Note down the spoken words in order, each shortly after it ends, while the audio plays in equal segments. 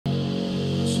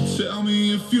tell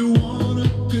me if you wanna,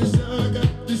 'cause I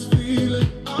got this feeling.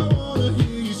 I wanna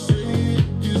hear you say it,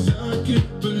 'cause I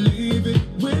can't believe it.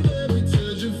 With every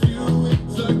touch of you,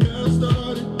 it's like I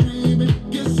started dreaming.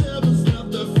 Guess heaven's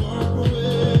not that far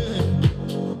away.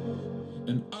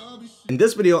 And in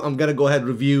this video, I'm gonna go ahead and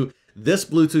review this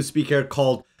Bluetooth speaker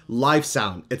called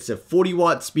LiveSound. It's a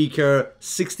 40-watt speaker,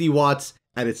 60 watts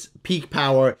at its peak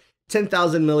power,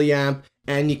 10,000 milliamp,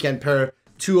 and you can pair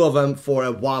two of them for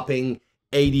a whopping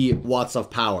 80 watts of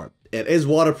power. It is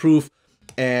waterproof,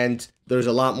 and there's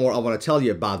a lot more I want to tell you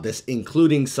about this,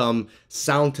 including some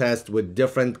sound tests with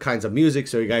different kinds of music,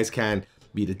 so you guys can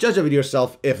be the judge of it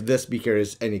yourself if this speaker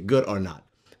is any good or not.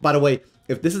 By the way,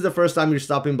 if this is the first time you're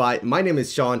stopping by, my name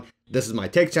is Sean. This is my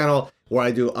tech channel where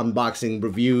I do unboxing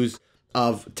reviews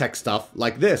of tech stuff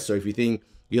like this. So if you think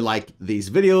you like these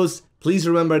videos, please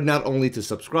remember not only to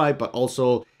subscribe, but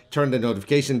also turn the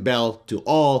notification bell to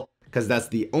all, because that's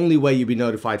the only way you'll be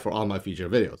notified for all my future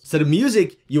videos. So the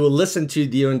music you will listen to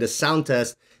during the sound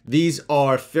test, these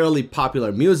are fairly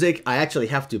popular music. I actually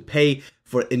have to pay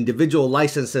for individual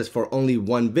licenses for only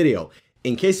one video.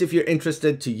 In case if you're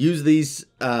interested to use these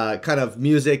kind of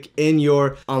music in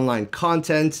your online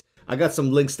content, I got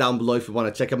some links down below if you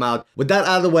want to check them out. With that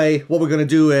out of the way, what we're going to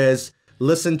do is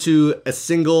listen to a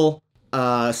single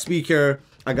speaker.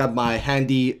 I got my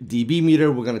handy dB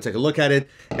meter. We're going to take a look at it,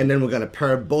 and then we're going to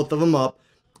pair both of them up,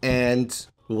 and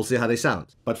we'll see how they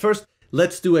sound. But first,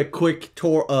 let's do a quick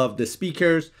tour of the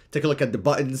speakers, take a look at the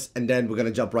buttons, and then we're going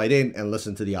to jump right in and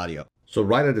listen to the audio. So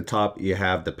right at the top, you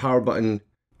have the power button,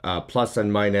 plus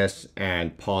and minus,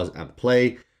 and pause and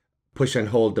play. Push and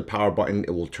hold the power button,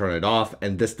 it will turn it off,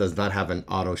 and this does not have an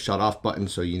auto shut off button,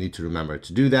 so you need to remember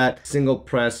to do that. Single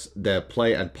press the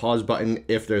play and pause button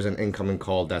if there's an incoming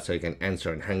call, that's how you can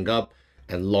answer and hang up,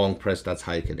 and long press, that's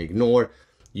how you can ignore.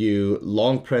 You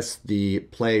long press the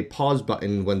play pause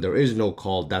button when there is no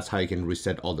call, that's how you can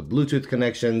reset all the Bluetooth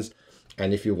connections.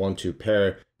 And if you want to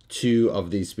pair two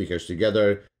of these speakers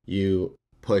together, you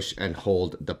push and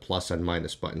hold the plus and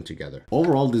minus button together.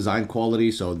 Overall design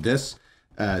quality, so this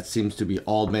it seems to be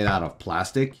all made out of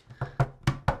plastic,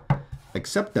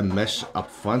 except the mesh up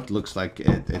front looks like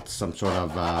it's some sort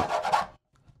of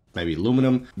maybe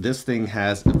aluminum. This thing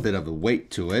has a bit of a weight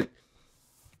to it,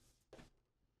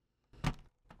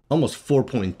 almost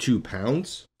 4.2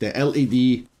 pounds. The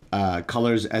LED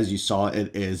colors, as you saw,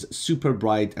 it is super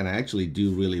bright, and I actually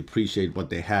do really appreciate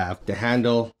what they have. The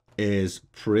handle is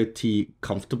pretty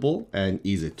comfortable and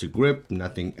easy to grip,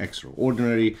 nothing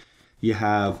extraordinary. You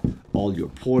have all your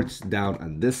ports down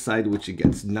on this side, which it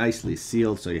gets nicely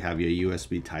sealed. So you have your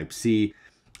USB Type-C,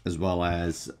 as well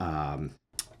as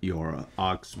your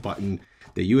aux button.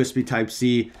 The USB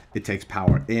Type-C, it takes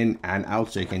power in and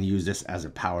out, so you can use this as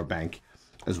a power bank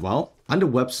as well. On the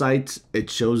website, it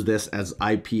shows this as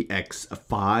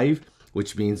IPX5,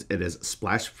 which means it is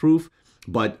splash proof.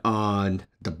 But on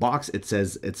the box, it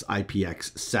says it's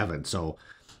IPX7. So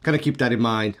kind of keep that in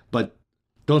mind. But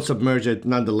don't submerge it.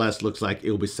 Nonetheless, looks like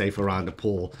it'll be safe around the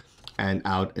pool and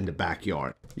out in the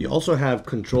backyard. You also have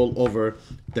control over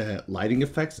the lighting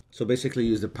effects. So basically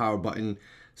use the power button,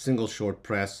 single short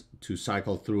press to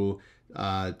cycle through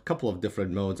a couple of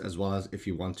different modes, as well as if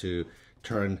you want to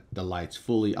turn the lights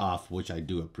fully off, which I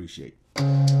do appreciate.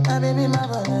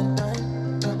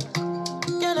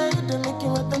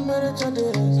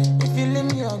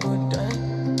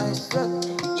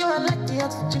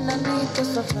 oxygen I need to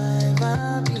survive,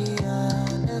 I'll be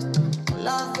honest.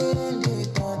 Loving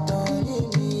it,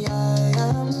 don't me, I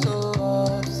am so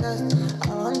obsessed. I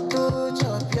want to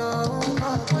chop your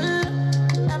heart.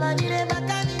 Never did it back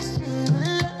at this street.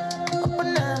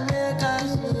 Open up, make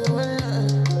us feel.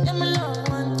 Yeah, my love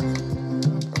want to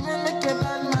make it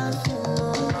bad, my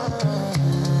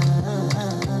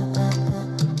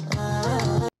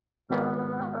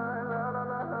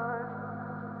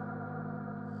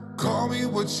Call me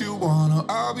what you wanna,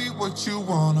 I'll be what you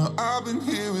wanna. I've been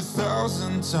here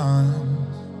 1,000 times.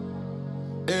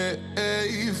 Hey,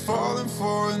 hey, falling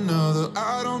for another,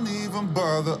 I don't even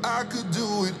bother. I could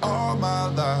do it all my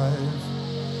life.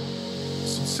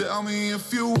 So tell me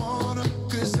if you wanna,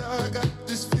 cause I got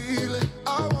this feeling.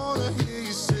 I wanna hear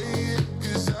you say it,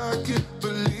 cause I can't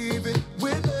believe it.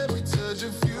 With every touch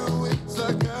of you, it's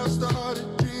like I've started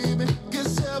dreaming.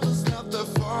 Guess heaven's not that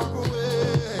far away.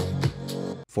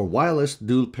 For wireless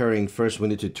dual pairing, first we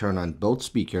need to turn on both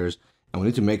speakers, and we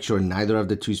need to make sure neither of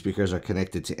the two speakers are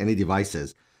connected to any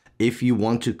devices. If you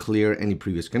want to clear any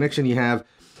previous connection you have,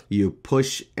 you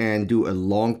push and do a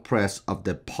long press of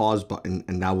the pause button,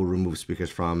 and that will remove speakers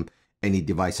from any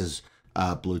device's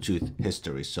Bluetooth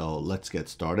history. So let's get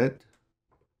started.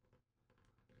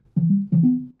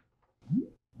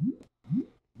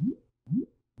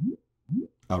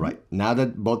 All right, now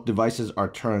that both devices are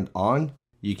turned on,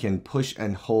 you can push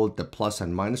and hold the plus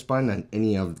and minus button on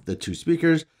any of the two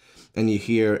speakers, and you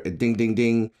hear a ding, ding,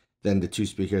 ding, then the two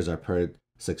speakers are paired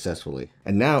successfully.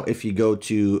 And now if you go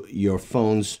to your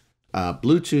phone's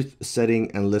Bluetooth setting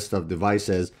and list of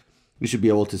devices, you should be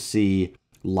able to see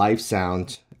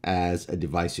LiveSound as a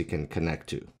device you can connect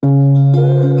to.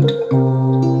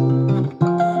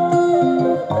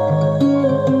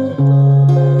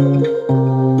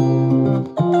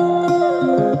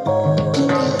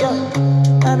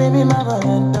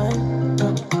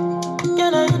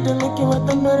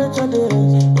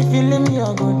 If you leave me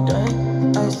a good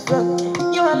time, I swear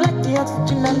you are like the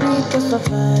oxygen I need to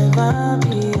survive. I'll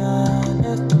be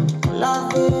honest,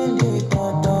 loving the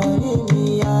thought of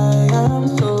me. I am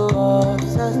so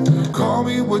obsessed. Call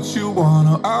me what you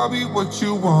wanna, I'll be what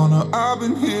you wanna. I've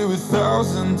been here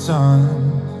 1,000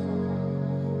 times.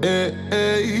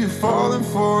 Hey, falling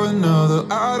for another,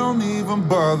 I don't even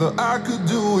bother. I could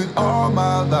do it all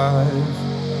my life.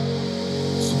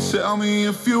 Tell me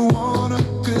if you wanna,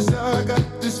 cause I got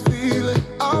this feeling.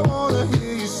 I wanna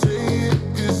hear you say it,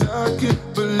 cause I can't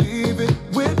believe it.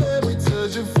 With every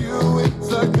touch of you,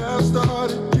 it's like I've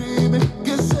started dreaming.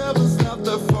 Guess heaven's not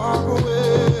that far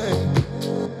away.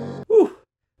 Whew.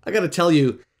 I gotta tell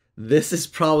you, this is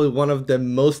probably one of the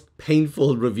most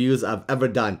painful reviews I've ever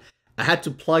done. I had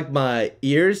to plug my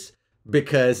ears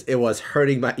because it was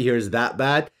hurting my ears that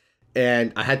bad.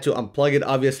 And I had to unplug it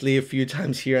obviously a few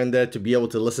times here and there to be able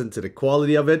to listen to the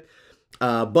quality of it.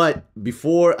 But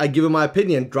before I give you my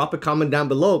opinion, drop a comment down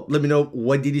below. Let me know,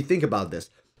 what did you think about this?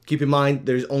 Keep in mind,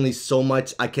 there's only so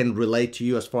much I can relate to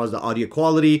you as far as the audio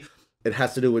quality. It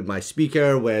has to do with my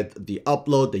speaker, with the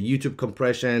upload, the YouTube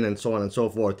compression, and so on and so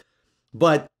forth.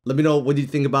 But let me know, what do you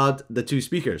think about the two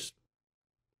speakers?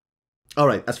 All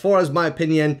right, as far as my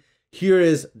opinion, here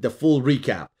is the full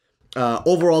recap.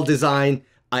 Overall design,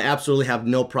 I absolutely have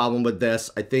no problem with this.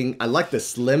 I think I like the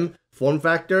slim form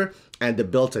factor and the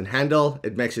built-in handle.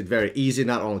 It makes it very easy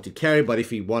not only to carry, but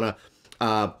if you want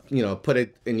to, put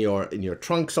it in your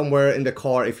trunk somewhere in the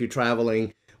car if you're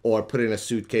traveling, or put it in a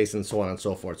suitcase and so on and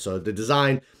so forth. So the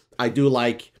design, I do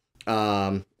like.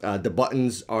 The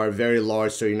buttons are very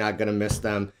large, so you're not gonna miss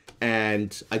them.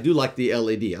 And I do like the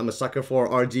LED. I'm a sucker for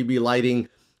RGB lighting,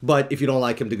 but if you don't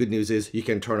like them, the good news is you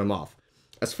can turn them off.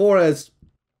 As far as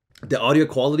the audio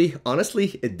quality,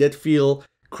 honestly, it did feel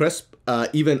crisp,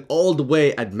 even all the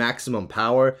way at maximum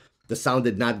power. The sound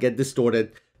did not get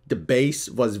distorted. The bass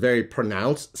was very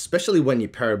pronounced, especially when you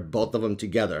pair both of them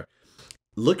together.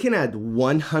 Looking at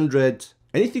 100,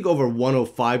 anything over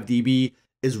 105 dB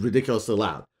is ridiculously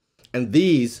loud. And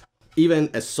these,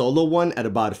 even a solo one at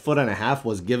about 1.5 feet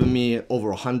was giving me over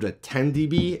 110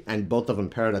 dB, and both of them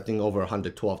paired, I think, over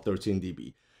 112, 13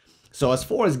 dB. So as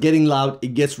far as getting loud,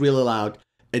 it gets really loud.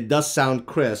 It does sound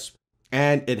crisp,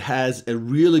 and it has a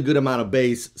really good amount of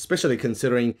bass, especially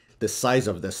considering the size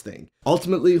of this thing.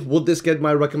 Ultimately, would this get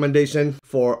my recommendation?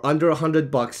 For under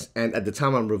 $100, and at the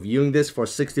time I'm reviewing this for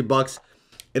 $60,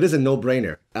 it is a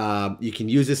no-brainer. You can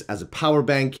use this as a power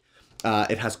bank.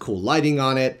 It has cool lighting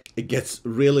on it. It gets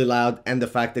really loud, and the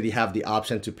fact that you have the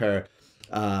option to pair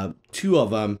two of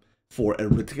them for a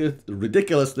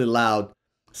ridiculously loud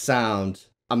sound,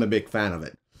 I'm a big fan of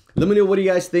it. Let me know what you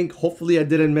guys think. Hopefully I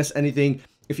didn't miss anything.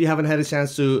 If you haven't had a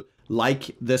chance to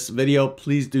like this video,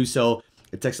 please do so.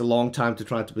 It takes a long time to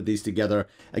try to put these together.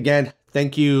 Again,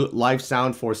 thank you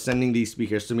LiveSound for sending these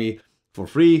speakers to me for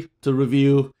free to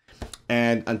review.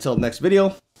 And until next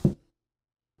video,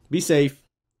 be safe,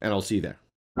 and I'll see you there.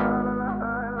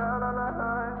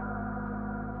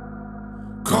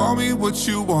 Call me what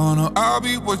you wanna, I'll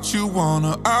be what you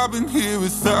wanna. I've been here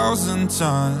 1,000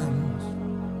 times.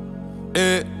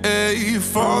 Hey,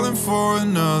 falling for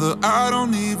another, I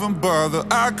don't even bother.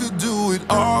 I could do it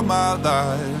all my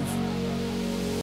life.